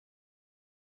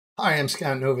Hi, I'm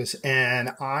Scott Novus,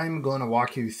 and I'm going to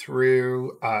walk you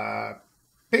through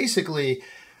basically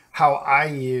how I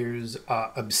use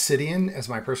Obsidian as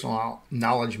my personal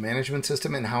knowledge management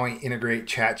system and how I integrate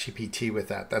ChatGPT with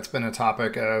that. That's been a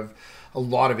topic of a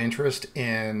lot of interest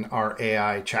in our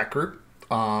AI chat group.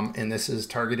 And this is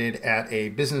targeted at a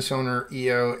business owner,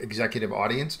 EO, executive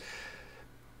audience.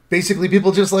 Basically,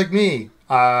 people just like me.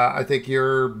 I think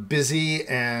you're busy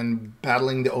and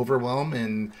battling the overwhelm,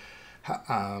 and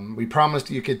we promised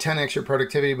you could 10x your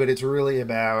productivity, but it's really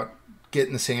about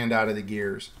getting the sand out of the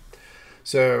gears.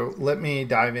 So let me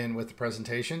dive in with the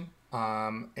presentation,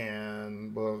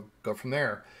 and we'll go from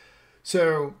there.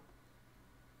 So,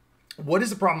 what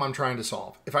is the problem I'm trying to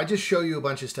solve? If I just show you a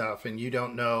bunch of stuff and you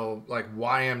don't know like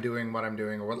why I'm doing what I'm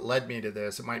doing or what led me to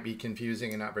this, it might be confusing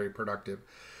and not very productive.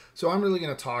 So I'm really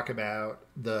going to talk about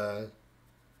the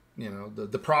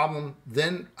problem,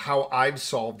 then how I've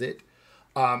solved it,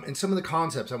 and some of the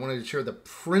concepts. I wanted to share the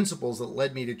principles that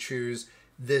led me to choose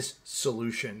this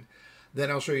solution.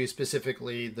 Then I'll show you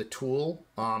specifically the tool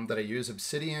that I use,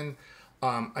 Obsidian.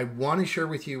 I want to share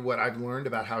with you what I've learned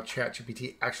about how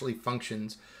ChatGPT actually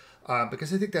functions,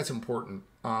 because I think that's important.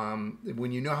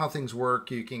 When you know how things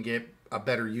work, you can get a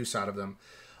better use out of them.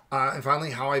 And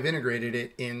finally, how I've integrated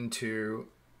it into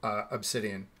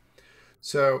Obsidian.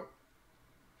 So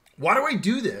why do I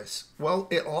do this? Well,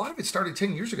 a lot of it started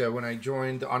 10 years ago when I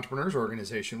joined the Entrepreneurs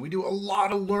Organization. We do a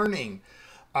lot of learning.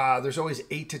 There's always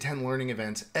 8 to 10 learning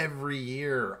events every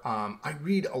year. I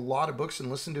read a lot of books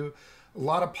and listen to a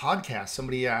lot of podcasts.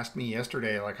 Somebody asked me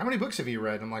yesterday, like, how many books have you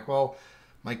read? I'm like, well,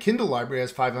 my Kindle library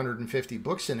has 550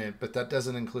 books in it, but that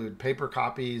doesn't include paper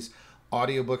copies,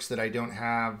 audiobooks that I don't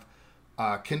have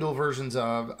Kindle versions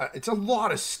of. It's a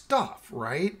lot of stuff,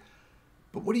 right?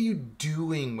 But what are you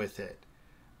doing with it?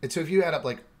 And so if you add up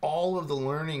like all of the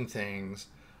learning things,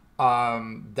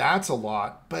 that's a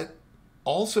lot. But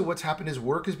also what's happened is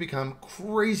work has become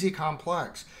crazy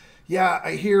complex. Yeah,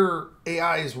 I hear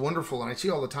AI is wonderful and I see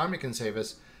all the time it can save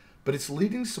us, but it's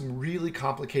leading to some really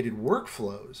complicated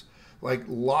workflows, like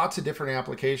lots of different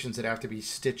applications that have to be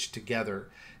stitched together.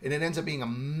 And it ends up being a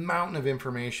mountain of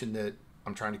information that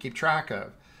I'm trying to keep track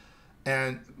of.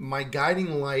 And my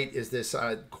guiding light is this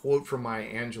quote from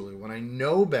Maya Angelou: when I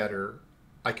know better,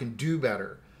 I can do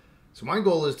better. So my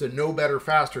goal is to know better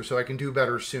faster so I can do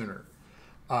better sooner.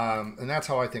 And that's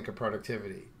how I think of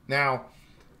productivity. Now,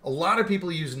 a lot of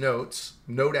people use notes,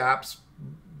 note apps.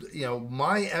 You know,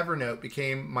 my Evernote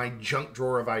became my junk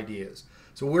drawer of ideas.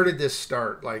 So where did this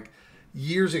start? Like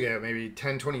years ago, maybe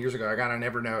 10, 20 years ago, I got on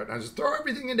Evernote and I just throw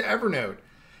everything into Evernote.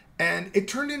 And it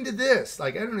turned into this.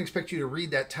 Like, I don't expect you to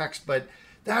read that text, but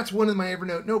that's one of my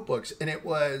Evernote notebooks. And it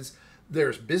was,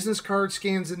 there's business card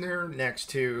scans in there next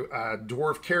to a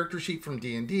dwarf character sheet from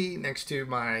D&D, next to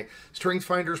my Strength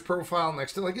Finders profile,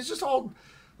 next to, like, it's just all,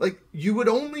 like, you would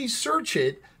only search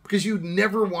it because you'd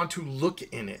never want to look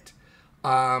in it.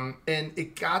 And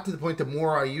it got to the point, the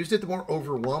more I used it, the more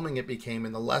overwhelming it became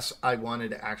and the less I wanted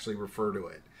to actually refer to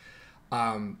it.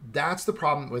 That's the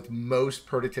problem with most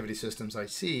productivity systems I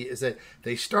see, is that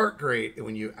they start great, and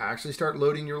when you actually start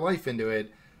loading your life into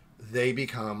it, they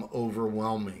become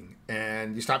overwhelming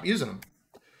and you stop using them.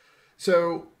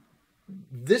 So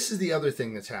this is the other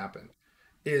thing that's happened,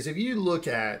 is if you look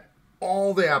at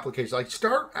all the applications, like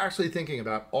start actually thinking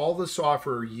about all the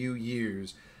software you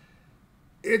use,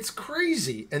 it's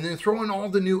crazy. And then throw in all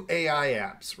the new AI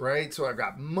apps, right? So I've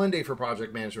got Monday for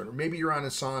project management, or maybe you're on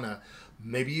Asana.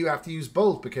 Maybe you have to use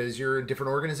both because you're in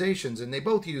different organizations and they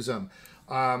both use them.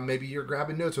 Maybe you're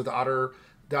grabbing notes with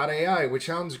Otter.ai, which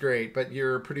sounds great, but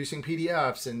you're producing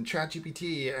PDFs and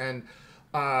ChatGPT and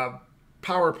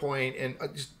PowerPoint and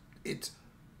it's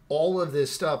all of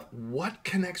this stuff. What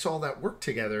connects all that work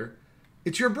together?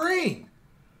 It's your brain.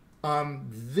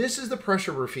 This is the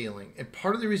pressure we're feeling. And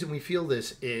part of the reason we feel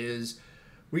this is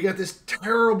we got this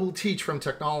terrible teach from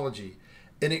technology,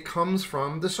 and it comes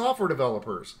from the software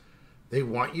developers. They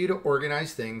want you to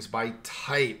organize things by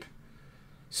type.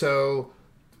 So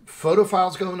photo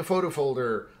files go in the photo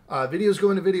folder, videos go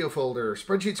in the video folder,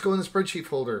 spreadsheets go in the spreadsheet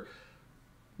folder.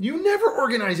 You never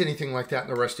organize anything like that in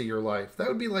the rest of your life. That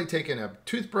would be like taking a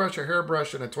toothbrush, a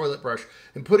hairbrush, and a toilet brush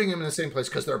and putting them in the same place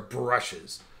because they're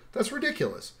brushes. That's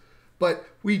ridiculous. But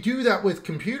we do that with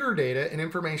computer data and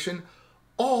information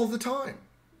all the time.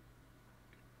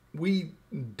 We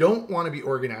don't want to be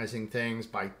organizing things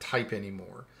by type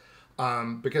anymore,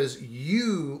 because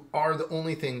you are the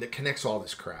only thing that connects all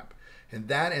this crap. And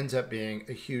that ends up being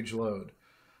a huge load.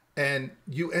 And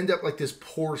you end up like this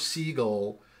poor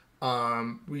seagull,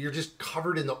 where you're just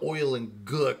covered in the oil and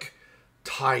gook,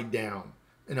 tied down.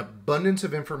 An abundance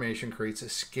of information creates a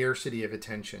scarcity of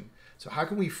attention. So how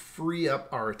can we free up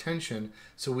our attention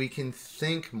so we can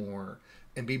think more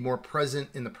and be more present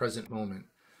in the present moment?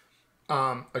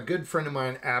 A good friend of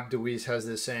mine, Ab DeWeese, has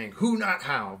this saying, who, not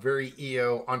how, very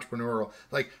EO entrepreneurial.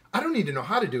 Like, I don't need to know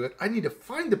how to do it. I need to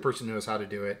find the person who knows how to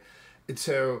do it. And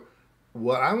so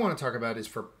what I want to talk about is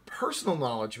for personal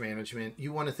knowledge management,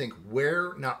 you want to think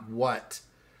where, not what.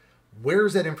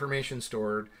 Where's that information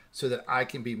stored so that I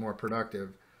can be more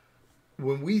productive?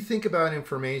 When we think about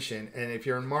information, and if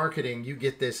you're in marketing, you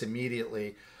get this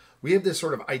immediately. We have this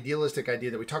sort of idealistic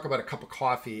idea that we talk about a cup of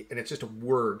coffee and it's just a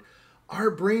word.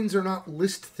 Our brains are not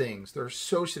list things. They're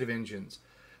associative engines.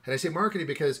 And I say marketing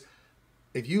because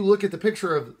if you look at the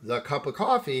picture of the cup of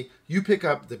coffee, you pick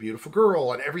up the beautiful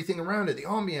girl and everything around it, the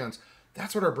ambiance.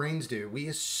 That's what our brains do. We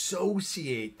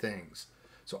associate things.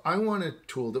 So I want a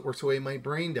tool that works the way my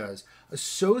brain does,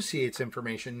 associates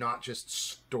information, not just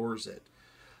stores it.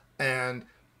 And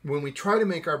when we try to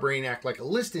make our brain act like a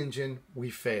list engine, we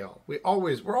fail. We're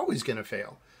always going to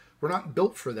fail. We're not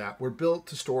built for that. We're built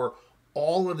to store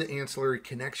all of the ancillary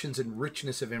connections and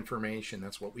richness of information.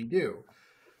 That's what we do.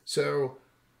 So,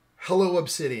 hello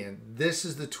Obsidian. This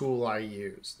is the tool I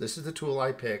use. This is the tool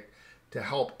I picked to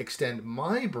help extend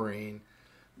my brain.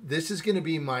 This is going to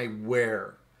be my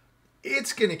where.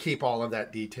 It's going to keep all of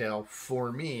that detail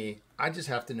for me. I just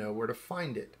have to know where to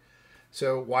find it.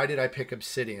 So why did I pick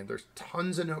Obsidian? There's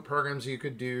tons of note programs you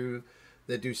could do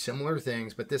that do similar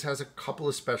things, but this has a couple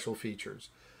of special features.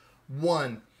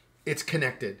 One, it's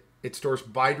connected. It stores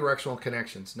bidirectional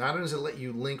connections. Not only does it let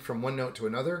you link from one note to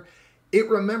another, it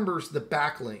remembers the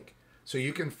backlink. So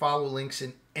you can follow links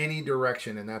in any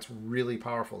direction, and that's really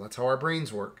powerful. That's how our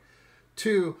brains work.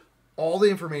 Two, all the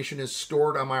information is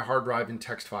stored on my hard drive in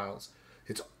text files.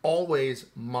 It's always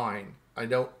mine. I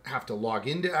don't have to log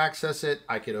in to access it.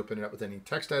 I could open it up with any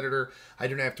text editor. I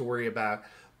don't have to worry about,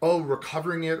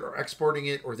 recovering it or exporting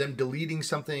it or them deleting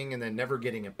something and then never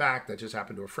getting it back. That just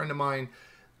happened to a friend of mine.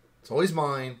 It's always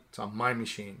mine. It's on my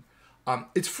machine.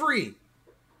 It's free.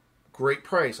 Great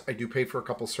price. I do pay for a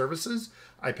couple services.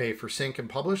 I pay for sync and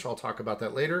publish. I'll talk about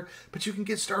that later. But you can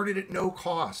get started at no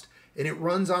cost. And it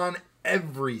runs on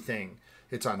everything.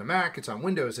 It's on the Mac. It's on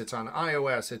Windows. It's on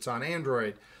iOS. It's on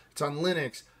Android. It's on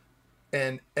Linux.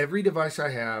 And every device I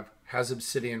have has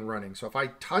Obsidian running. So if I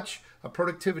touch a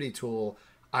productivity tool,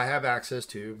 I have access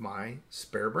to my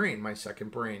spare brain, my second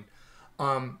brain.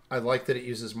 I like that it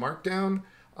uses Markdown.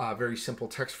 Very simple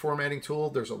text formatting tool.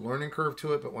 There's a learning curve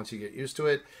to it, but once you get used to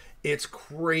it, it's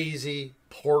crazy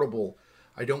portable.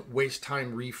 I don't waste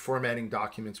time reformatting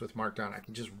documents with Markdown. I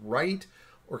can just write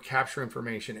or capture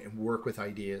information and work with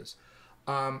ideas.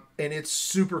 And it's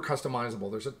super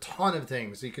customizable. There's a ton of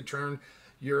things. You could turn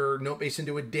your note base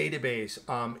into a database.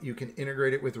 You can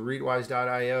integrate it with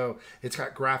readwise.io. It's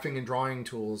got graphing and drawing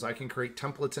tools. I can create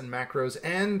templates and macros,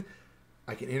 and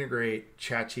I can integrate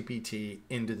ChatGPT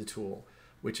into the tool,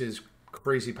 which is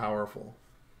crazy powerful.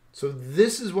 So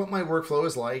this is what my workflow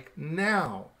is like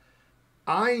now.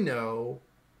 I know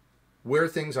where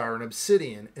things are in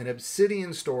Obsidian, and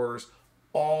Obsidian stores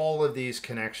all of these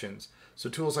connections. So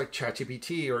tools like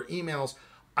ChatGPT or emails,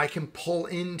 I can pull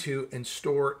into and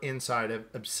store inside of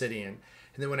Obsidian.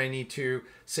 And then when I need to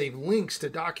save links to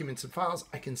documents and files,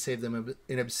 I can save them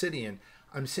in Obsidian.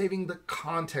 I'm saving the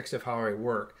context of how I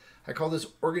work. I call this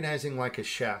organizing like a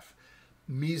chef.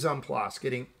 Mise en place,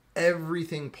 getting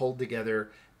everything pulled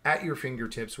together at your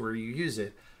fingertips where you use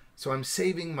it. So I'm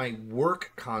saving my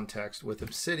work context with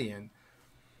Obsidian.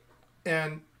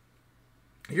 And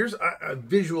here's a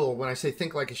visual when I say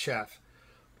think like a chef.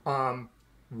 The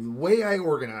way I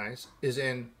organize is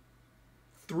in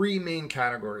 3 main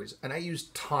categories, and I use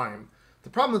time. The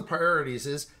problem with priorities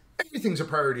is everything's a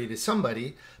priority to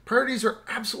somebody. Priorities are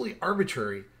absolutely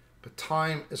arbitrary, but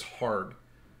time is hard.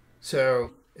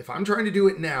 So if I'm trying to do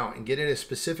it now and get it a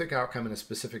specific outcome in a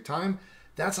specific time,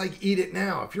 that's like eat it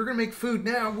now. If you're gonna make food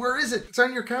now, where is it? It's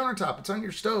on your countertop, it's on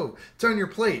your stove, it's on your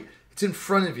plate, it's in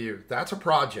front of you. That's a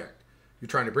project. You're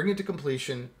trying to bring it to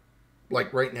completion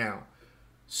like right now.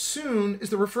 Soon is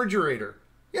the refrigerator.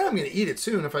 Yeah, I'm gonna eat it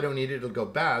soon. If I don't eat it, it'll go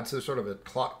bad. So there's sort of a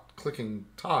clock clicking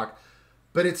talk,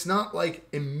 but it's not like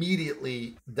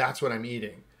immediately that's what I'm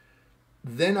eating.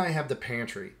 Then I have the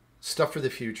pantry, stuff for the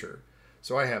future.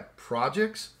 So I have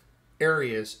projects,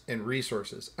 areas, and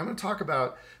resources. I'm going to talk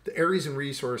about the areas and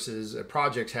resources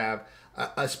projects have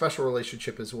a special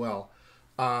relationship as well.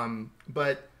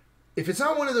 But if it's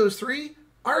not one of those 3,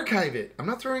 archive it. I'm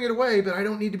not throwing it away, but I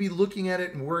don't need to be looking at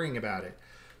it and worrying about it.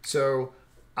 So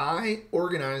I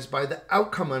organize by the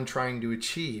outcome I'm trying to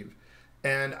achieve.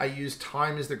 And I use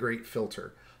time as the great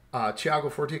filter. Tiago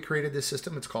Forte created this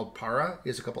system. It's called Para. He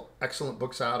has a couple excellent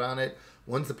books out on it.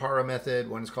 One's the Para method.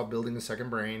 One is called Building a Second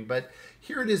Brain. But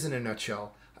here it is in a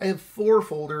nutshell. I have 4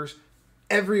 folders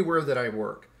everywhere that I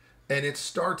work. And it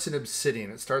starts in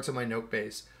Obsidian. It starts in my note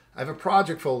base. I have a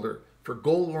project folder for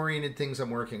goal-oriented things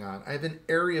I'm working on. I have an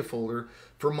area folder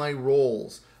for my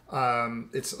roles.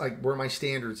 It's like where my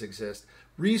standards exist.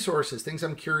 Resources, things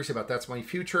I'm curious about. That's my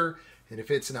future. And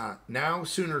if it's not now,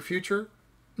 soon, or future,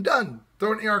 I'm done.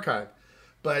 Throw it in the archive.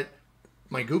 But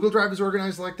my Google Drive is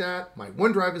organized like that. My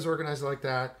OneDrive is organized like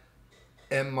that.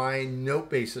 And my note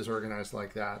base is organized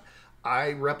like that.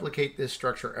 I replicate this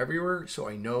structure everywhere so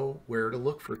I know where to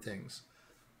look for things.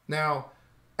 Now,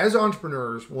 as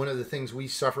entrepreneurs, one of the things we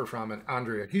suffer from, and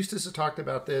Andrea Hustis has talked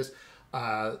about this,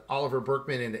 Oliver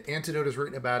Berkman in The Antidote has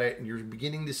written about it, and you're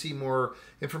beginning to see more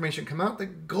information come out,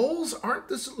 that goals aren't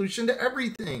the solution to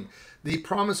everything. The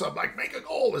promise of like, make a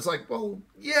goal is like, well,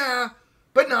 yeah,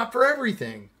 but not for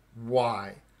everything.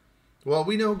 Why? Well,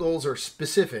 we know goals are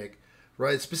specific,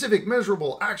 right? Specific,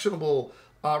 measurable, actionable,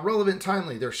 relevant,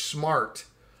 timely. They're smart,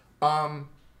 but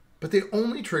they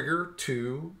only trigger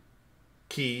 2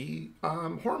 key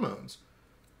hormones,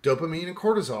 dopamine and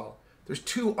cortisol. There's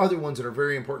 2 other ones that are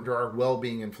very important to our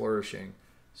well-being and flourishing,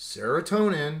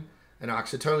 serotonin and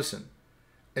oxytocin.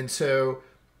 And so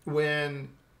when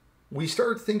we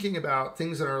start thinking about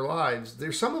things in our lives,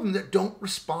 there's some of them that don't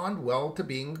respond well to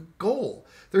being a goal.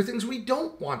 There are things we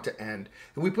don't want to end,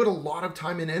 and we put a lot of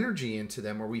time and energy into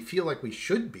them, or we feel like we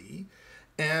should be.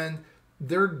 And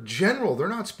they're general, they're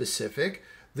not specific,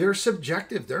 they're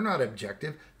subjective, they're not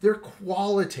objective, they're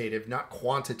qualitative, not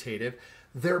quantitative,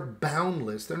 they're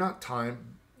boundless, they're not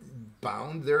time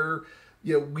bound, they're,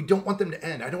 we don't want them to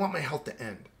end. I don't want my health to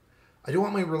end. I don't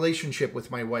want my relationship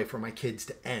with my wife or my kids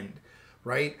to end,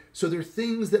 right? So they're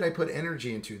things that I put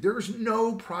energy into. There's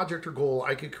no project or goal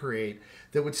I could create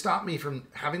that would stop me from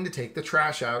having to take the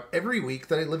trash out every week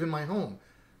that I live in my home,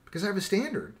 because I have a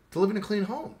standard to live in a clean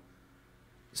home.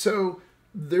 So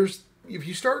if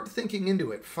you start thinking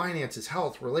into it, finances,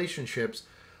 health, relationships,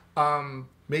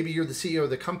 maybe you're the CEO of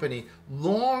the company,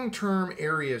 long-term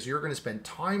areas you're going to spend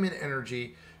time and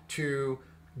energy to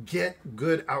get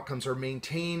good outcomes or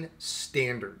maintain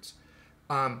standards.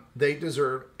 They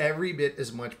deserve every bit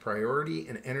as much priority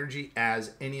and energy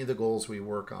as any of the goals we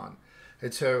work on.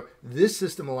 And so this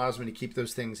system allows me to keep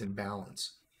those things in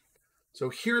balance. So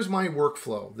here's my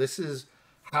workflow. This is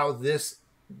how this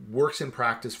works in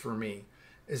practice for me,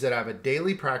 is that I have a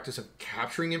daily practice of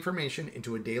capturing information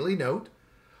into a daily note.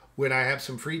 When I have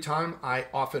some free time, I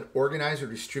often organize or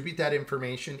distribute that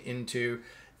information into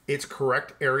its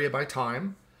correct area by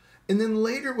time. And then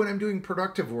later when I'm doing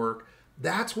productive work,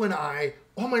 that's when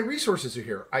all my resources are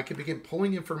here. I can begin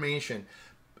pulling information,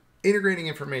 integrating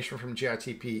information from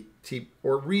ChatGPT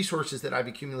or resources that I've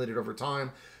accumulated over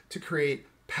time to create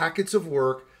packets of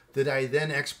work that I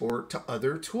then export to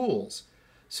other tools.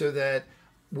 So that,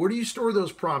 where do you store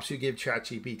those prompts you give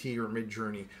ChatGPT or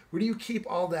Midjourney? Where do you keep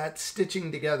all that stitching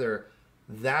together?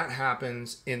 That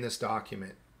happens in this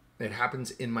document. It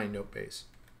happens in my note base.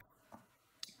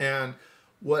 And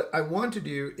what I want to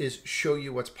do is show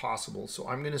you what's possible. So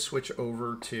I'm going to switch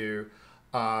over to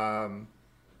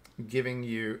giving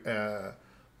you a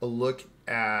look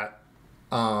at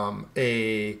I'm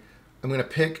going to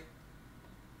pick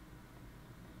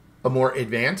a more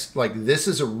advanced, like this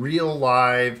is a real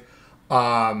live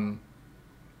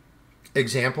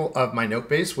example of my note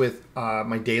base with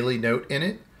my daily note in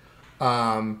it.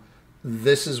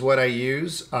 This is what I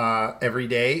use every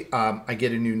day. I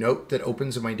get a new note that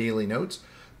opens in my daily notes.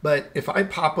 But if I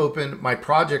pop open my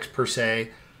projects per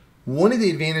se, one of the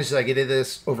advantages I get of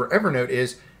this over Evernote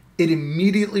is it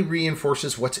immediately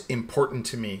reinforces what's important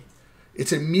to me.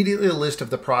 It's immediately a list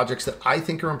of the projects that I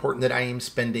think are important that I am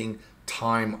spending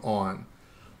time on.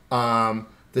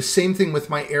 The same thing with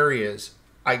my areas.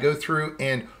 I go through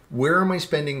and where am I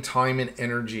spending time and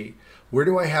energy? Where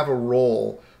do I have a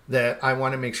role that I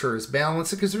want to make sure is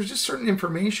balanced? Because there's just certain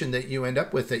information that you end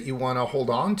up with that you want to hold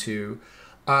on to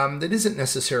that isn't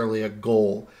necessarily a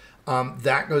goal.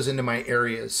 That goes into my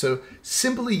areas. So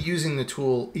simply using the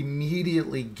tool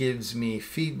immediately gives me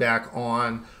feedback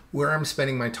on where I'm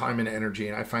spending my time and energy,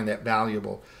 and I find that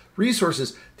valuable.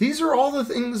 Resources, these are all the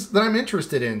things that I'm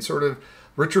interested in, sort of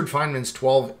Richard Feynman's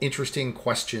 12 interesting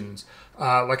questions.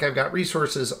 Like I've got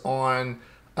resources on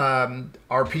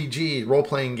RPG,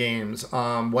 role-playing games,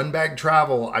 one bag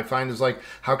travel. I find is like,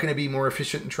 how can I be more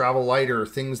efficient and travel lighter?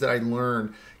 Things that I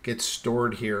learn get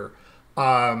stored here.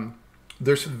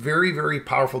 There's very, very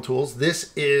powerful tools.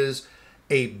 This is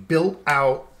a built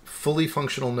out, fully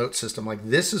functional note system. Like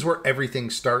this is where everything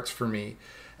starts for me.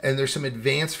 And there's some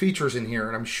advanced features in here,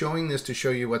 and I'm showing this to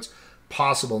show you what's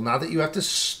possible. Not that you have to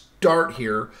start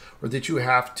here or that you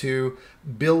have to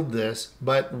build this,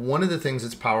 but one of the things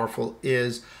that's powerful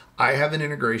is I have an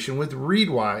integration with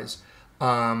Readwise.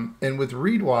 And with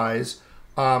Readwise,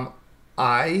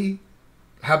 I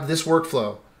have this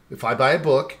workflow. If I buy a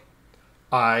book,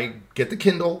 I get the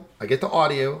Kindle, I get the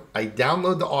audio, I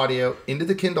download the audio into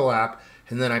the Kindle app,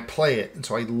 and then I play it. And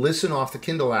so I listen off the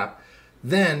Kindle app.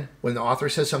 Then when the author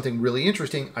says something really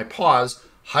interesting, I pause,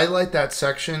 highlight that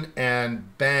section,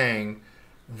 and bang,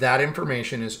 that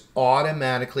information is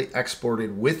automatically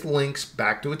exported with links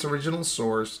back to its original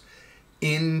source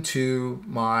into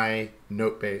my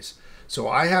note base. So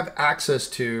I have access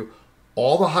to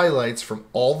all the highlights from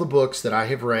all the books that I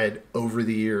have read over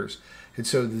the years. And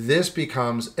so this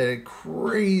becomes a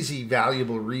crazy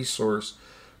valuable resource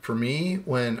for me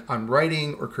when I'm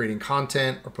writing or creating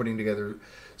content or putting together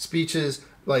speeches.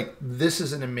 Like, this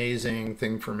is an amazing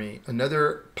thing for me.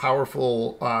 Another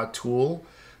powerful tool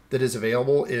that is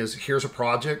available is, here's a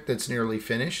project that's nearly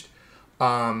finished,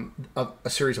 a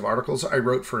series of articles I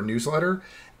wrote for a newsletter,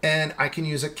 and I can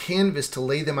use a canvas to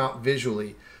lay them out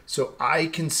visually. So I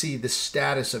can see the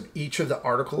status of each of the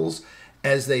articles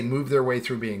as they move their way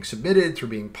through being submitted, through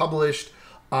being published,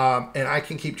 and I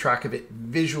can keep track of it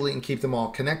visually and keep them all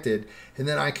connected. And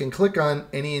then I can click on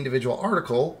any individual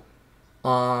article,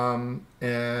 and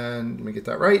let me get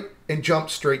that right, and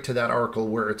jump straight to that article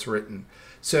where it's written.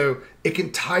 So it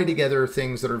can tie together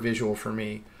things that are visual for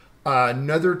me.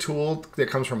 Another tool that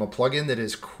comes from a plugin that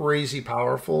is crazy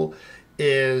powerful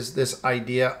is this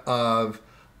idea of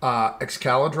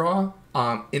Excalidraw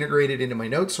integrated into my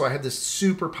notes. So I have this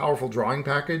super powerful drawing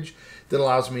package that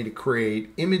allows me to create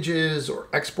images or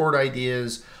export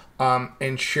ideas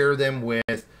and share them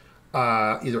with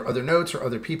either other notes or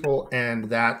other people. And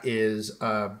that is,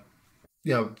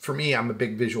 you know, for me, I'm a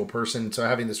big visual person. So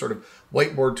having this sort of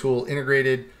whiteboard tool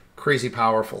integrated, crazy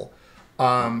powerful.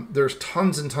 There's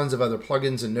tons and tons of other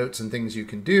plugins and notes and things you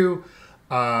can do.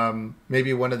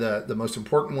 Maybe one of the most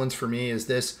important ones for me is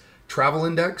this travel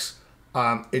index.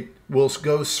 It will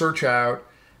go search out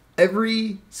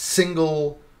every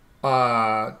single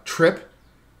trip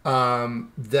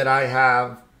that I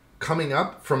have coming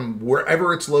up from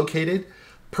wherever it's located,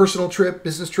 personal trip,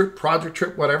 business trip, project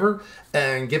trip, whatever,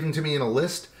 and give them to me in a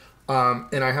list.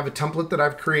 And I have a template that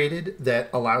I've created that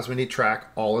allows me to track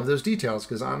all of those details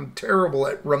because I'm terrible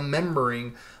at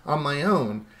remembering on my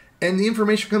own. And the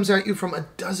information comes at you from a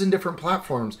dozen different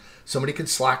platforms. Somebody could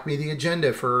Slack me the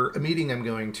agenda for a meeting I'm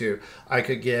going to. I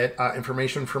could get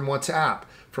information from WhatsApp,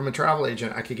 from a travel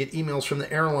agent. I could get emails from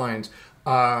the airlines.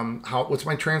 What's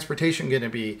my transportation going to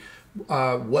be?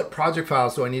 What project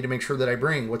files do I need to make sure that I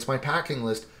bring? What's my packing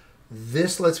list?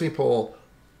 This lets me pull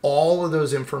all of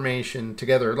those information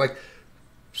together. Like,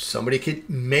 somebody could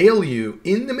mail you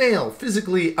in the mail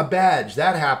physically a badge.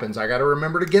 That happens. I got to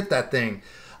remember to get that thing.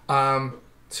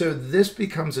 So this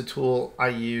becomes a tool I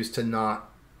use to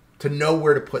know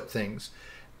where to put things.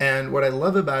 And what I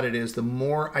love about it is the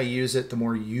more I use it, the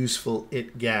more useful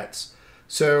it gets.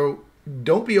 So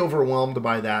don't be overwhelmed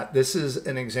by that. This is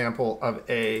an example of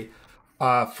a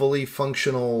fully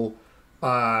functional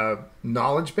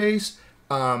knowledge base.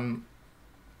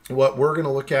 What we're going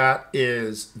to look at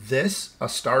is this, a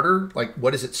starter, like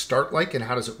what does it start like and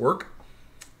how does it work?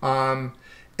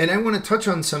 And I want to touch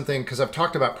on something because I've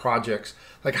talked about projects.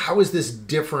 Like, how is this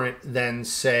different than,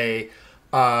 say,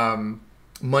 Monday.com?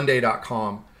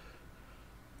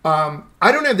 I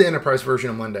don't have the enterprise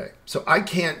version of Monday, so I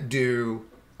can't do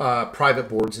private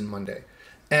boards in Monday.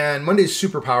 And Monday is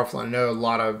super powerful. I know a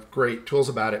lot of great tools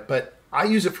about it, but I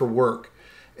use it for work.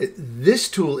 This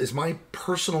tool is my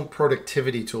personal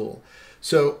productivity tool.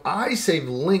 So I save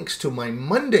links to my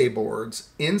Monday boards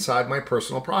inside my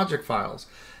personal project files.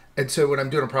 And so when I'm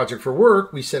doing a project for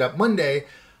work, we set up Monday.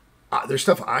 There's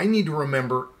stuff I need to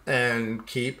remember and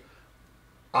keep.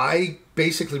 I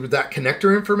basically, with that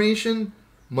connector information,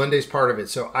 Monday's part of it.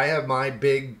 So I have my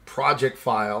big project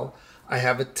file. I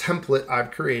have a template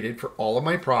I've created for all of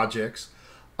my projects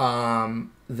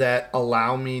that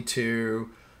allow me to,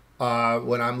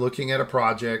 when I'm looking at a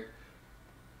project,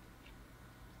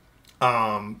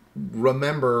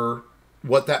 remember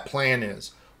what that plan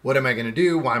is. What am I going to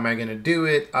do? Why am I going to do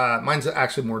it? Mine's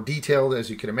actually more detailed, as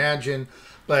you can imagine.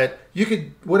 But you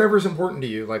could, whatever's important to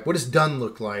you, like what does done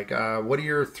look like? What are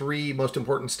your 3 most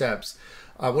important steps?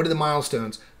 What are the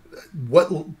milestones?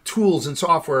 What tools and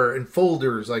software and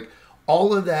folders, like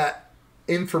all of that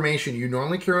information you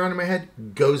normally carry around in my head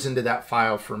goes into that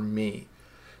file for me.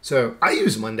 So I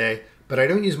use Monday, but I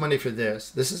don't use Monday for this.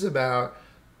 This is about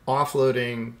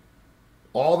offloading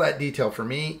all that detail for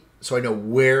me so I know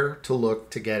where to look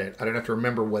to get it. I don't have to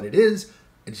remember what it is.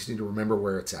 I just need to remember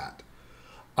where it's at.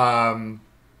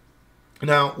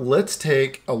 Now let's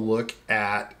take a look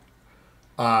at,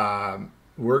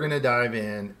 we're going to dive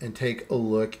in and take a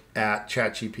look at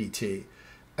ChatGPT.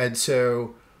 And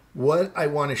so what I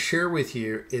want to share with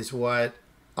you is what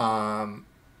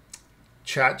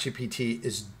ChatGPT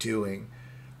is doing.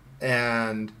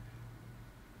 And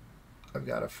I've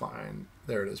got to find,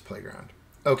 there it is, Playground.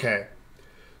 Okay.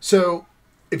 So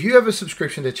if you have a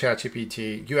subscription to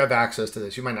ChatGPT, you have access to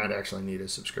this. You might not actually need a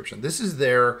subscription. This is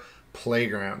their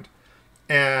playground.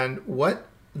 And what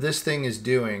this thing is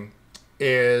doing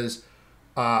is,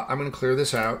 I'm going to clear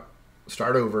this out,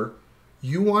 start over.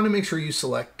 You want to make sure you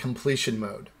select completion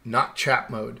mode, not chat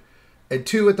mode. And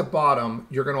 2, at the bottom,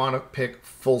 you're going to want to pick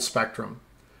full spectrum.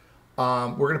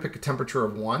 We're going to pick a temperature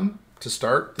of 1 to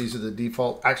start. These are the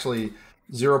default. Actually,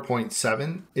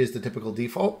 0.7 is the typical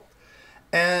default.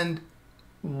 And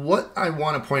what I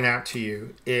want to point out to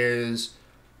you is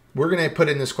we're going to put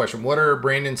in this question. What are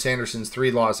Brandon Sanderson's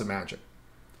 3 laws of magic?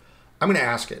 I'm going to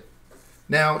ask it.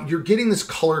 Now, you're getting this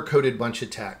color-coded bunch of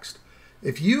text.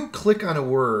 If you click on a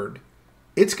word,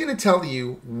 it's going to tell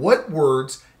you what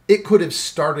words it could have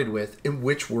started with and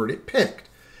which word it picked.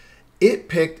 It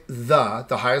picked the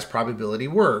highest probability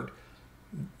word.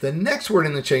 The next word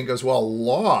in the chain goes, well,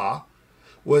 law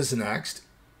was next.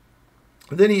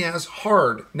 Then he has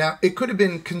hard. Now, it could have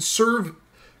been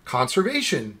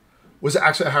conservation was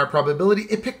actually a higher probability.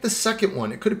 It picked the second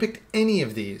one. It could have picked any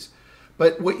of these.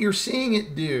 But what you're seeing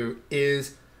it do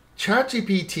is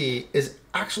ChatGPT is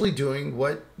actually doing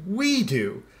what we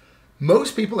do.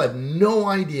 Most people have no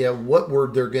idea what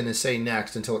word they're going to say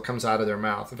next until it comes out of their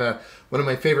mouth. In fact, one of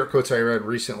my favorite quotes I read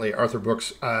recently, Arthur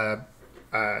Brooks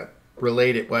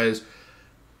related, was,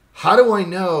 how do I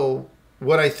know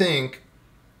what I think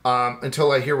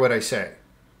until I hear what I say?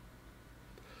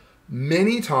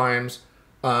 Many times,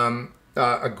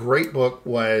 a great book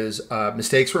was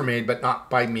Mistakes Were Made, but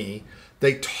Not by Me.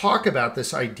 They talk about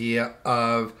this idea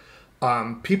of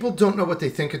people don't know what they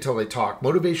think until they talk.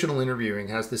 Motivational interviewing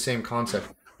has the same concept.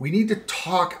 We need to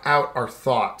talk out our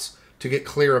thoughts to get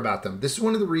clear about them. This is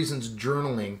one of the reasons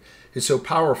journaling is so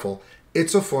powerful.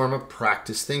 It's a form of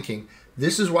practice thinking.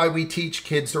 This is why we teach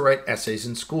kids to write essays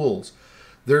in schools.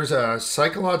 There's a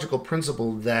psychological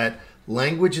principle that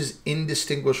language is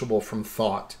indistinguishable from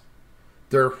thought.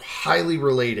 They're highly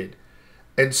related.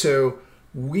 And so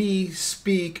we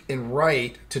speak and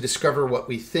write to discover what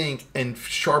we think and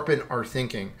sharpen our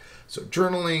thinking. So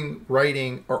journaling,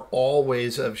 writing are all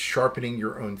ways of sharpening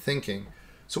your own thinking.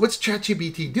 So what's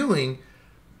ChatGPT doing?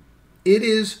 It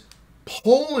is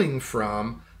pulling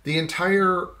from the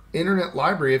entire internet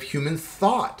library of human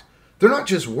thought. They're not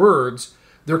just words,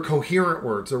 they're coherent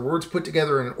words. They're words put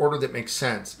together in an order that makes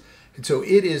sense. And so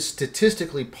it is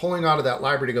statistically pulling out of that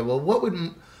library to go, well, what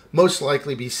would most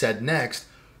likely be said next?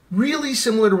 Really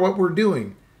similar to what we're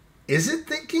doing. Is it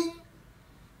thinking?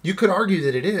 You could argue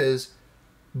that it is,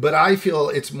 but I feel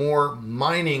it's more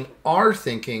mining our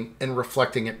thinking and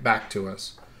reflecting it back to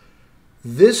us.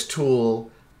 This tool,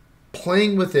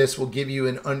 playing with this, will give you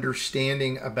an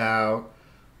understanding about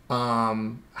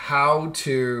how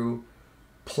to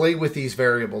play with these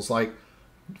variables, like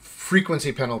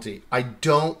frequency penalty. I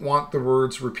don't want the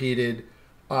words repeated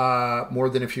more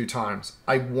than a few times.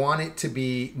 I want it to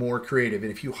be more creative. And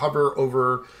if you hover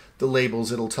over the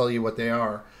labels, it'll tell you what they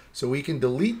are. So we can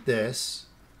delete this,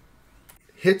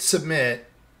 hit submit,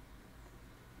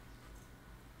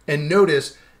 and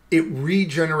notice it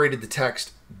regenerated the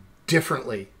text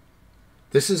differently.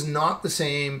 This is not the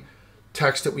same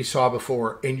text that we saw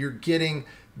before, and you're getting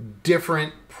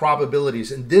different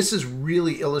probabilities. And this is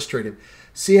really illustrative.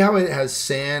 See how it has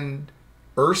sand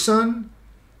Ursun?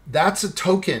 That's a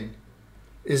token.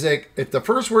 Is like if the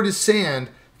first word is sand,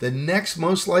 the next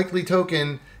most likely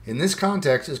token in this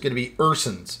context is going to be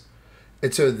Ursuns.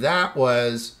 And so that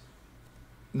was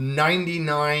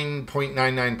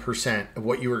 99.99% of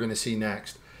what you were going to see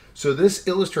next. So this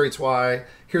illustrates why.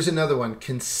 Here's another one.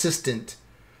 Consistent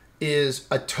is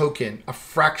a token, a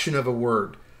fraction of a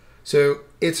word. So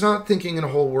it's not thinking in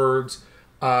whole words.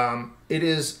 It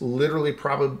is literally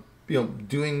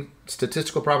doing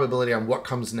statistical probability on what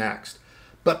comes next.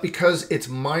 But because it's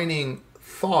mining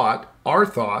thought, our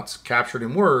thoughts captured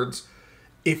in words,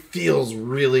 it feels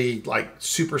really like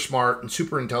super smart and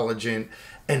super intelligent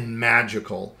and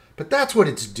magical. But that's what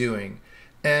it's doing.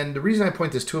 And the reason I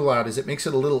point this tool out is it makes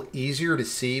it a little easier to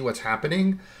see what's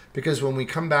happening, because when we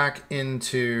come back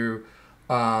into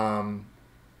the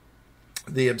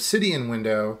Obsidian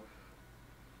window,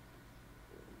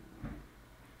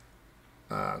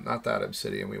 not that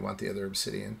Obsidian, we want the other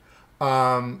Obsidian.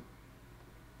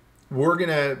 we're going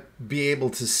to be able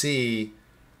to see,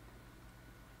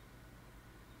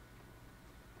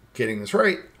 getting this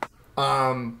right,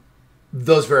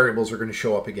 those variables are going to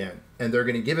show up again. And they're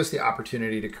going to give us the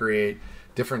opportunity to create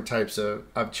different types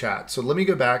of chat. So let me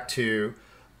go back to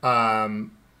the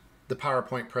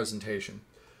PowerPoint presentation.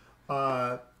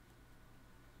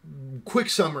 Quick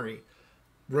summary.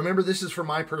 Remember, this is for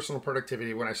my personal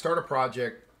productivity. When I start a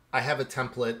project, I have a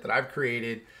template that I've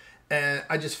created and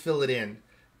I just fill it in.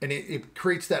 And it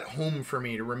creates that home for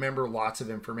me to remember lots of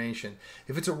information.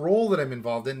 If it's a role that I'm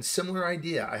involved in, similar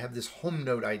idea. I have this home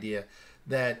note idea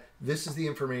that this is the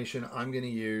information I'm going to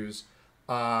use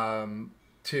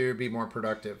to be more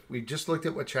productive. We just looked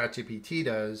at what ChatGPT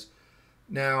does.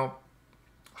 Now,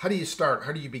 how do you start?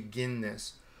 How do you begin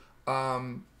this?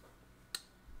 The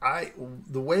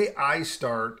way I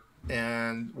start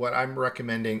and what I'm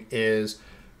recommending is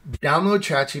download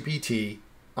ChatGPT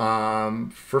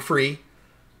for free.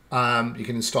 You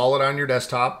can install it on your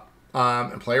desktop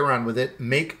and play around with it.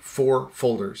 Make 4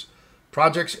 folders: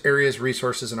 projects, areas,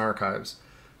 resources, and archives.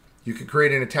 You can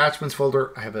create an attachments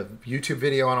folder. I have a YouTube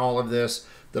video on all of this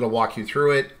that'll walk you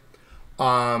through it.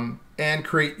 And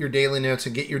create your daily notes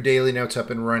and get your daily notes up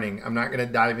and running. I'm not going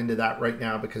to dive into that right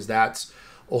now because that's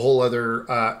a whole other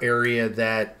area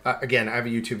that, again, I have a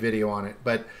YouTube video on it.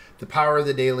 But the power of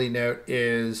the daily note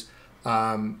is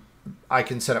I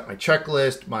can set up my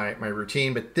checklist, my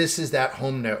routine, but this is that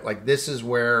home note. Like, this is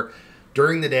where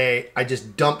during the day, I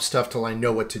just dump stuff till I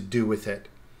know what to do with it.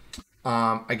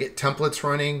 I get templates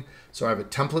running. So I have a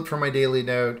template for my daily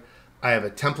note. I have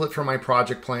a template for my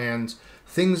project plans,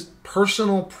 things,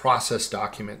 personal process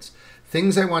documents,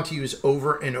 things I want to use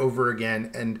over and over again.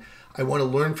 And I want to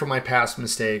learn from my past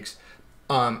mistakes.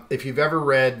 If you've ever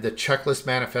read the Checklist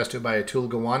Manifesto by Atul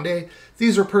Gawande,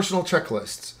 these are personal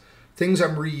checklists, things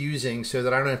I'm reusing so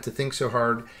that I don't have to think so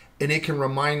hard. And it can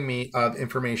remind me of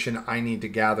information I need to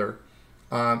gather,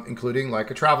 including like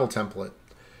a travel template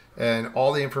and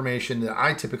all the information that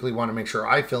I typically want to make sure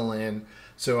I fill in.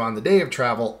 So on the day of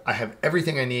travel, I have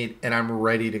everything I need and I'm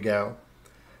ready to go.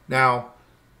 Now,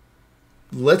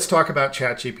 let's talk about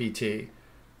ChatGPT.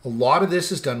 A lot of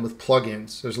this is done with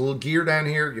plugins. There's a little gear down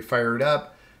here, you fire it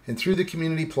up, and through the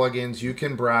community plugins, you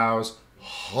can browse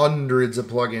hundreds of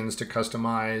plugins to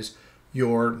customize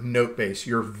your note base,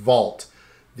 your vault.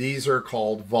 These are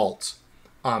called vaults.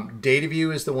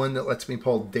 DataView is the one that lets me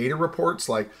pull data reports,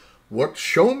 like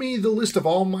show me the list of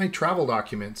all my travel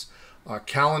documents.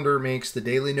 Calendar makes the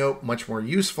daily note much more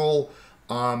useful,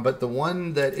 but the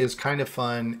one that is kind of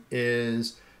fun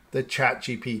is the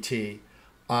ChatGPT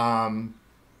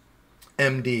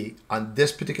MD. On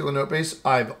this particular note base,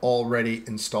 I've already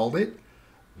installed it.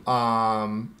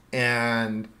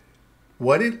 And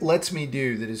what it lets me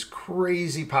do that is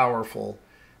crazy powerful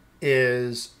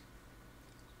is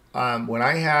when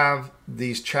I have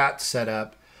these chats set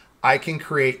up, I can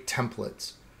create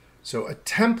templates. So a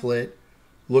template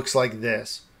looks like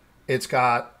this. It's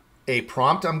got a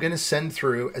prompt I'm going to send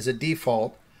through as a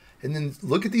default. And then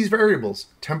look at these variables: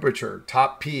 temperature,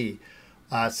 top P,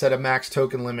 set a max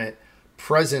token limit,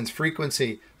 presence,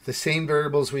 frequency, the same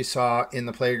variables we saw in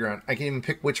the playground. I can even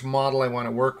pick which model I want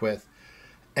to work with.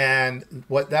 And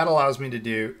what that allows me to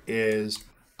do is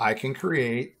I can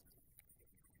create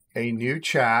a new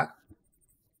chat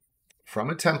from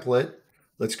a template.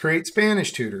 Let's create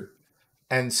Spanish tutor.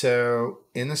 And so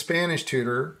in the Spanish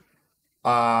tutor,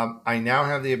 I now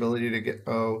have the ability to get,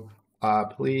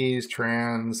 please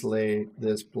translate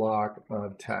this block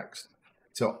of text.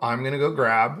 So I'm going to go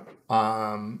grab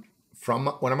from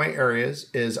one of my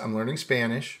areas is I'm learning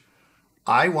Spanish.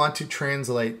 I want to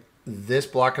translate this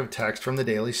block of text from the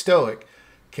Daily Stoic.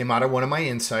 Came out of one of my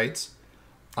insights,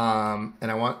 and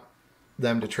I want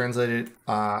them to translate it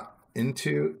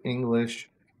into English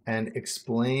and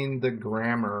explain the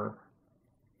grammar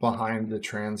behind the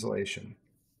translation.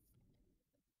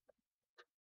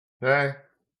 Okay.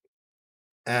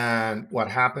 And what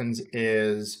happens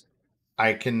is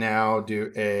I can now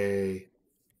do a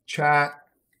chat,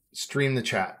 stream the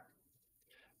chat.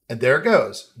 And there it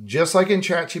goes. Just like in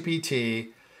ChatGPT,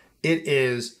 it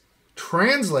is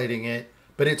translating it,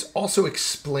 but it's also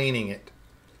explaining it.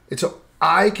 And so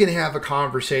I can have a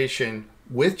conversation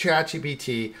with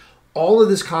ChatGPT. All of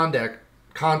this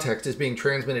context is being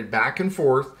transmitted back and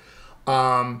forth.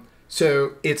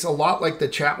 So it's a lot like the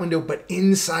chat window, but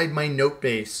inside my note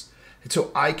base. And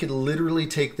so I could literally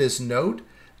take this note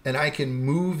and I can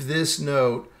move this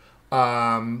note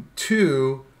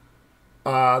to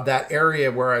that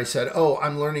area where I said, oh,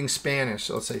 I'm learning Spanish.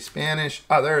 So let's say Spanish.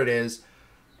 Oh, there it is.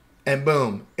 And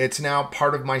boom, it's now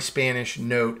part of my Spanish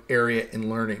note area in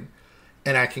learning.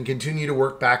 and I can continue to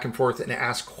work back and forth and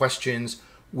ask questions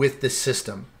with the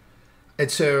system. And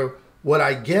so what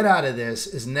I get out of this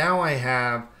is now I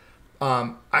have,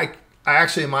 I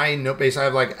actually, in my note base, I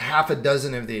have like half a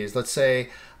dozen of these. Let's say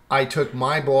I took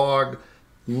my blog,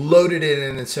 loaded it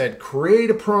in and said, create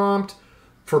a prompt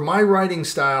for my writing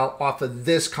style off of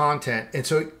this content. And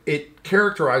so it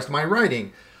characterized my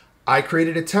writing. I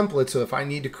created a template, so if I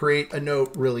need to create a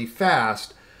note really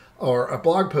fast or a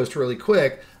blog post really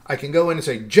quick, I can go in and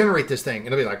say, generate this thing. And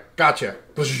it'll be like, gotcha.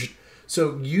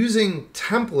 So using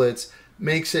templates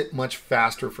makes it much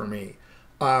faster for me.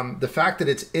 The fact that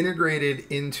it's integrated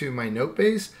into my note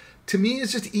base, to me,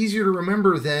 is just easier to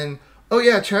remember than, oh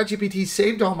yeah, ChatGPT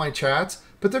saved all my chats,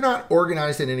 but they're not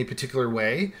organized in any particular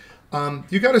way.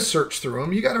 You got to search through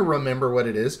them. You got to remember what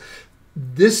it is.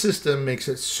 This system makes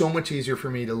it so much easier for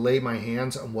me to lay my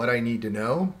hands on what I need to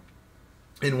know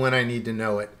and when I need to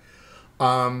know it.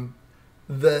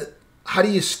 How do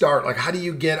you start? Like, how do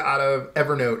you get out of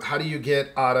Evernote? How do you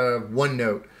get out of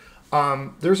OneNote?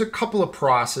 There's a couple of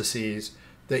processes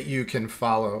that you can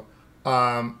follow.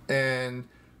 And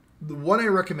the one I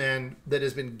recommend that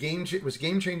has been was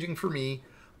game changing for me,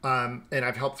 and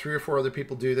I've helped 3 or 4 other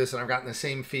people do this, and I've gotten the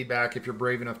same feedback if you're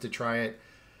brave enough to try it.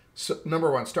 So, number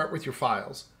 1, start with your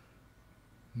files.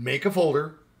 Make a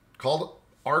folder called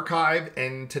archive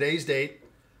and today's date,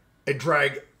 and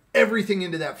drag everything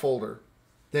into that folder.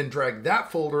 Then drag that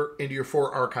folder into your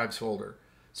 4 archives folder.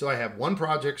 So I have 1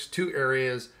 projects, 2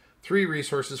 areas, 3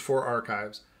 resources, 4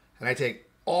 archives. And I take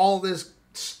all this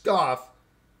stuff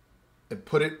and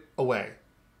put it away.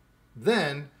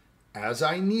 Then, as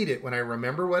I need it, when I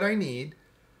remember what I need,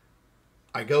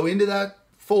 I go into that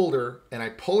folder and I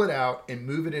pull it out and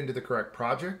move it into the correct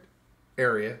project,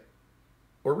 area,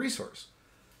 or resource.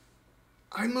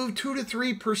 I move 2 to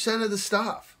 3% of the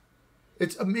stuff.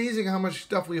 It's amazing how much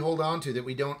stuff we hold on to that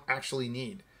we don't actually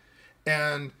need.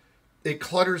 And it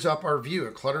clutters up our view.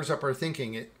 It clutters up our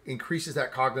thinking. It increases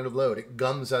that cognitive load. It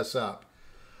gums us up.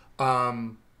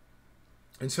 And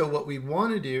so what we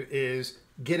want to do is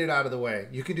get it out of the way.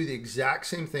 You can do the exact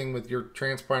same thing with your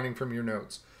transpiling from your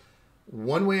notes.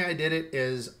 One way I did it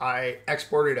is I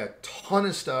exported a ton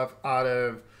of stuff out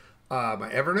of my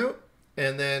Evernote,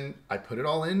 and then I put it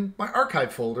all in my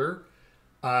archive folder.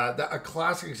 A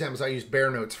classic example is I used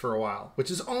Bear Notes for a while, which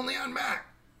is only on Mac.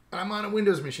 I'm on a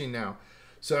Windows machine now.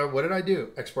 So what did I do?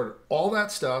 Exported all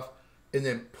that stuff and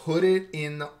then put it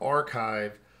in the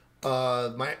archive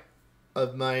of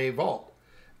my vault.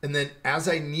 And then as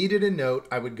I needed a note,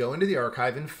 I would go into the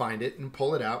archive and find it and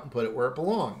pull it out and put it where it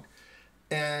belonged.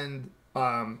 And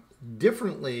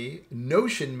differently,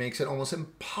 Notion makes it almost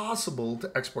impossible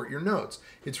to export your notes.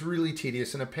 It's really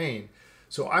tedious and a pain.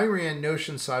 So I ran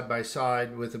Notion side by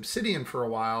side with Obsidian for a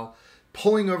while,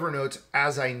 pulling over notes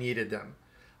as I needed them.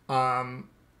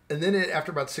 And then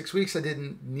after about 6 weeks, I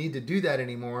didn't need to do that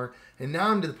anymore. And now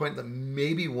I'm to the point that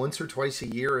maybe once or twice a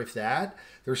year, if that,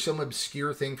 there's some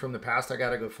obscure thing from the past I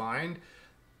got to go find,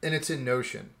 and it's in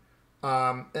Notion.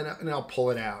 And I'll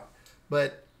pull it out.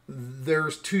 But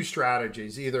there's 2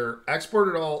 strategies. Either export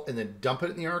it all and then dump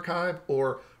it in the archive,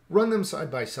 or run them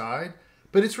side by side.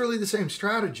 But it's really the same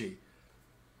strategy.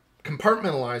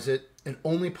 Compartmentalize it and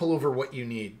only pull over what you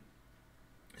need.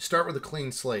 Start with a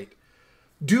clean slate.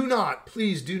 Do not,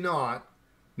 please do not,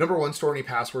 number 1, store any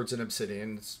passwords in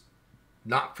Obsidian. It's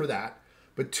not for that.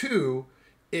 But 2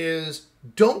 is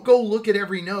don't go look at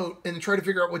every note and try to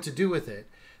figure out what to do with it.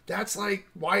 That's like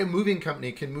why a moving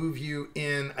company can move you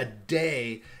in a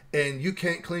day and you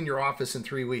can't clean your office in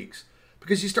 3 weeks.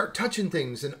 Because you start touching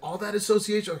things and all that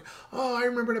association. Like, oh, I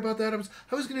remembered about that.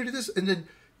 I was going to do this. And then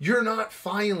you're not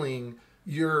filing,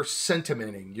 you're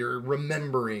sentimenting, you're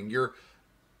remembering, you're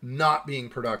not being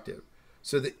productive.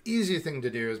 So the easy thing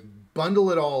to do is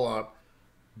bundle it all up,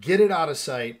 get it out of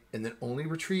sight, and then only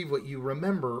retrieve what you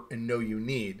remember and know you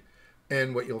need.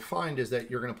 And what you'll find is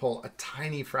that you're going to pull a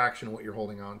tiny fraction of what you're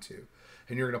holding on to.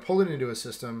 And you're going to pull it into a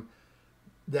system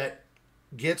that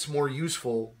gets more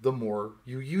useful the more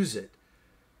you use it,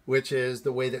 which is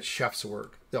the way that chefs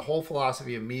work. The whole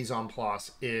philosophy of mise en place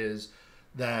is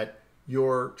that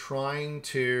you're trying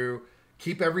to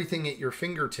keep everything at your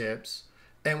fingertips.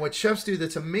 And what chefs do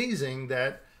that's amazing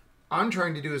that I'm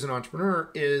trying to do as an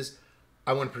entrepreneur is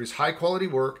I want to produce high quality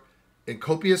work in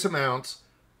copious amounts,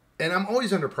 and I'm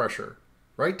always under pressure,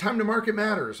 right? Time to market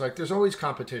matters. Like there's always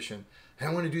competition, and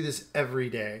I want to do this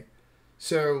every day.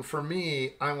 So for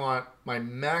me, I want my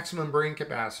maximum brain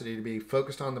capacity to be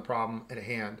focused on the problem at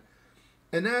hand.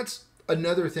 And that's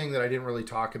another thing that I didn't really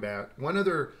talk about. One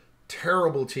other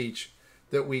terrible teach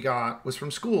that we got was from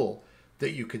school,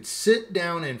 that you could sit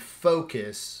down and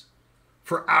focus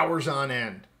for hours on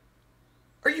end.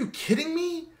 Are you kidding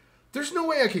me? There's no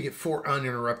way I could get 4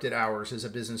 uninterrupted hours as a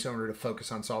business owner to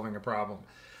focus on solving a problem.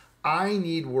 I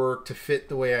need work to fit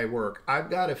the way I work. I've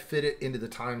got to fit it into the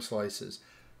time slices.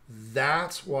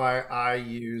 That's why I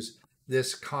use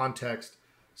this context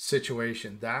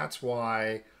situation. That's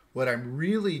why what I'm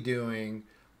really doing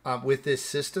with this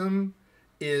system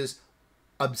is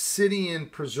Obsidian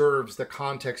preserves the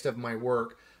context of my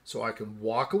work so I can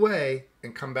walk away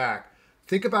and come back.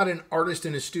 Think about an artist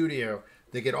in a studio.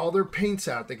 They get all their paints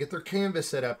out, they get their canvas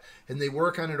set up, and they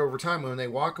work on it over time. When they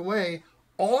walk away,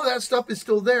 all of that stuff is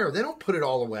still there. They don't put it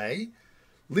all away.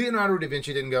 Leonardo da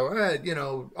Vinci didn't go,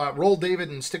 roll David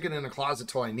and stick it in a closet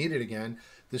till I need it again.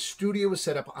 The studio was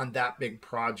set up on that big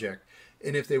project.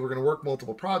 And if they were going to work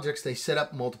multiple projects, they set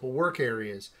up multiple work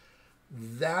areas.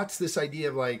 That's this idea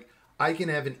of like, I can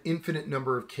have an infinite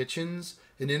number of kitchens,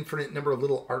 an infinite number of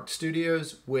little art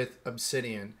studios with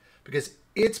Obsidian because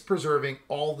it's preserving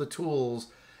all the tools.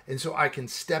 And so I can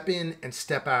step in and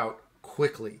step out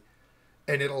quickly.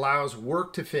 And it allows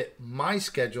work to fit my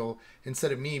schedule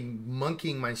instead of me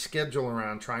monkeying my schedule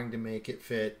around trying to make it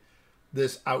fit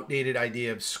this outdated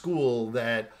idea of school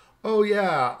that, oh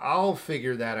yeah, I'll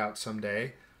figure that out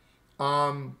someday.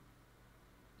 At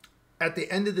the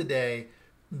end of the day,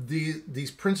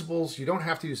 these principles, you don't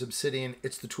have to use Obsidian.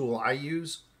 It's the tool I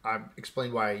use. I've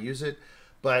explained why I use it.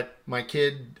 But my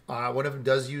kid, one of them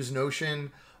does use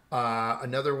Notion.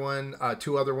 Another one,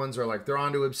 2 other ones are like, they're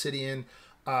onto Obsidian.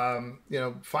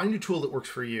 Find a tool that works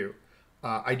for you.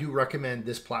 I do recommend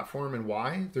this platform and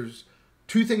why. There's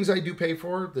 2 things I do pay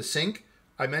for. The sync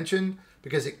I mentioned,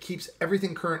 because it keeps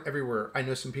everything current everywhere. I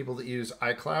know some people that use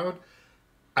iCloud.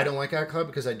 I don't like iCloud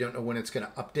because I don't know when it's going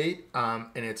to update,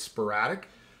 and it's sporadic.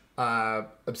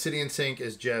 Obsidian Sync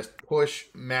is just push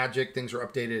magic. Things are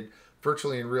updated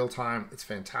virtually in real time. It's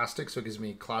fantastic. So it gives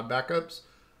me cloud backups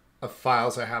of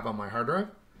files I have on my hard drive.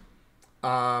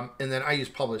 And then I use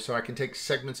Publish, so I can take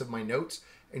segments of my notes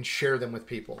and share them with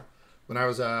people. When I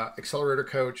was a accelerator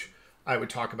coach, I would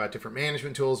talk about different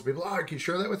management tools. People, can you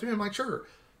share that with me? I'm like, sure.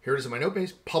 Here it is in my note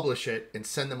base. Publish it and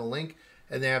send them a link,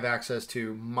 and they have access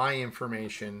to my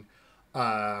information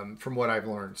from what I've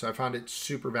learned. So I found it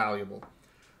super valuable.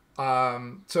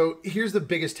 So here's the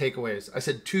biggest takeaways. I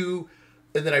said 2,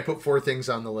 and then I put 4 things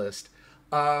on the list.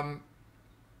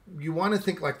 You want to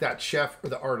think like that chef or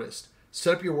the artist.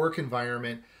 Set up your work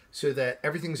environment so that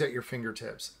everything's at your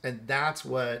fingertips. And that's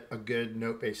what a good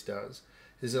note base does,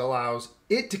 is it allows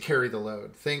it to carry the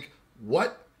load. Think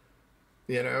what,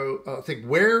 think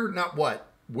where, not what.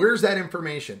 Where's that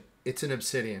information? It's in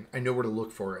Obsidian. I know where to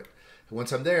look for it. And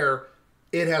once I'm there,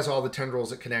 it has all the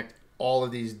tendrils that connect all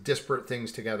of these disparate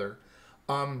things together.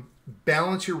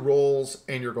 Balance your roles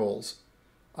and your goals.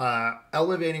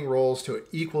 Elevating roles to an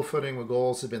equal footing with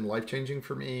goals has been life-changing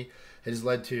for me. It has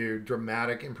led to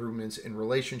dramatic improvements in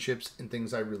relationships and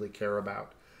things I really care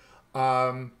about.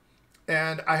 And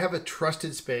I have a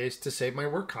trusted space to save my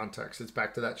work context. It's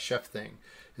back to that chef thing.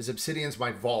 Obsidian's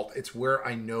my vault. It's where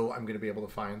I know I'm going to be able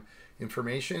to find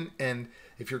information. And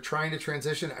if you're trying to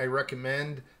transition, I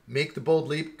recommend make the bold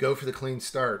leap, go for the clean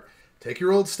start. Take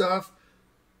your old stuff,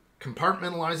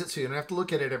 compartmentalize it so you don't have to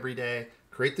look at it every day,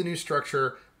 create the new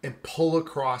structure, and pull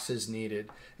across as needed.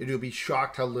 And you'll be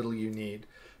shocked how little you need.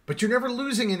 But you're never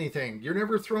losing anything. You're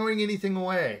never throwing anything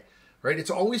away, right? It's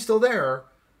always still there.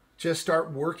 Just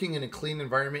start working in a clean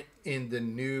environment in the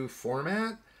new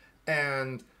format.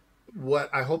 And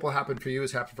what I hope will happen for you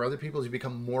is happen for other people is you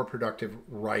become more productive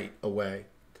right away.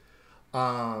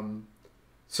 Some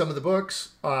of the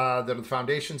books that are the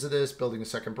foundations of this, Building a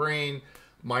Second Brain,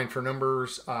 Mind for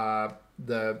Numbers,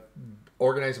 the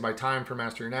Organizing My Time for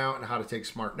Mastering Now, and How to Take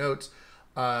Smart Notes.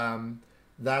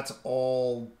 That's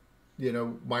all,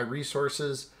 my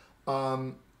resources.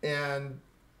 And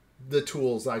the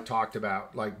tools I talked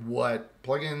about, like what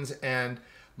plugins and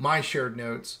my shared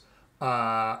notes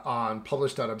on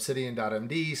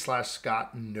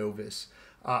publish.obsidian.md/Scott Novus.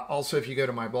 Also, if you go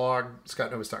to my blog,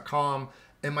 scottnovus.com,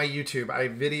 and my YouTube, I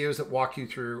have videos that walk you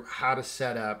through how to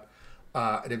set up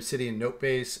an Obsidian note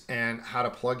base and how to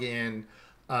plug in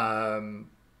the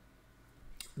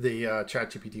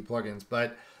ChatGPT plugins.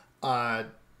 But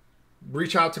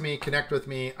reach out to me, connect with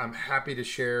me. I'm happy to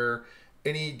share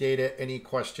any data, any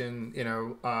question.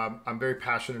 I'm very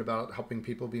passionate about helping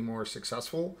people be more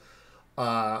successful.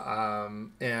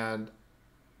 And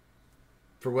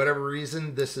for whatever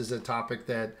reason, this is a topic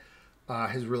that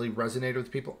has really resonated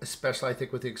with people, especially I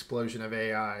think with the explosion of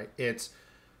AI. It's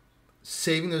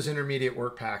saving those intermediate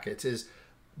work packets, is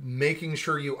making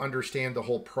sure you understand the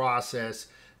whole process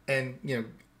and,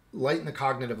 lighten the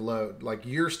cognitive load. Like,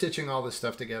 you're stitching all this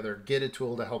stuff together, get a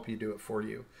tool to help you do it for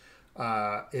you.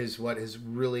 is what has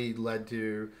really led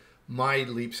to my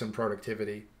leaps in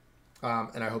productivity.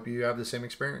 And I hope you have the same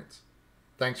experience.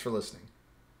 Thanks for listening.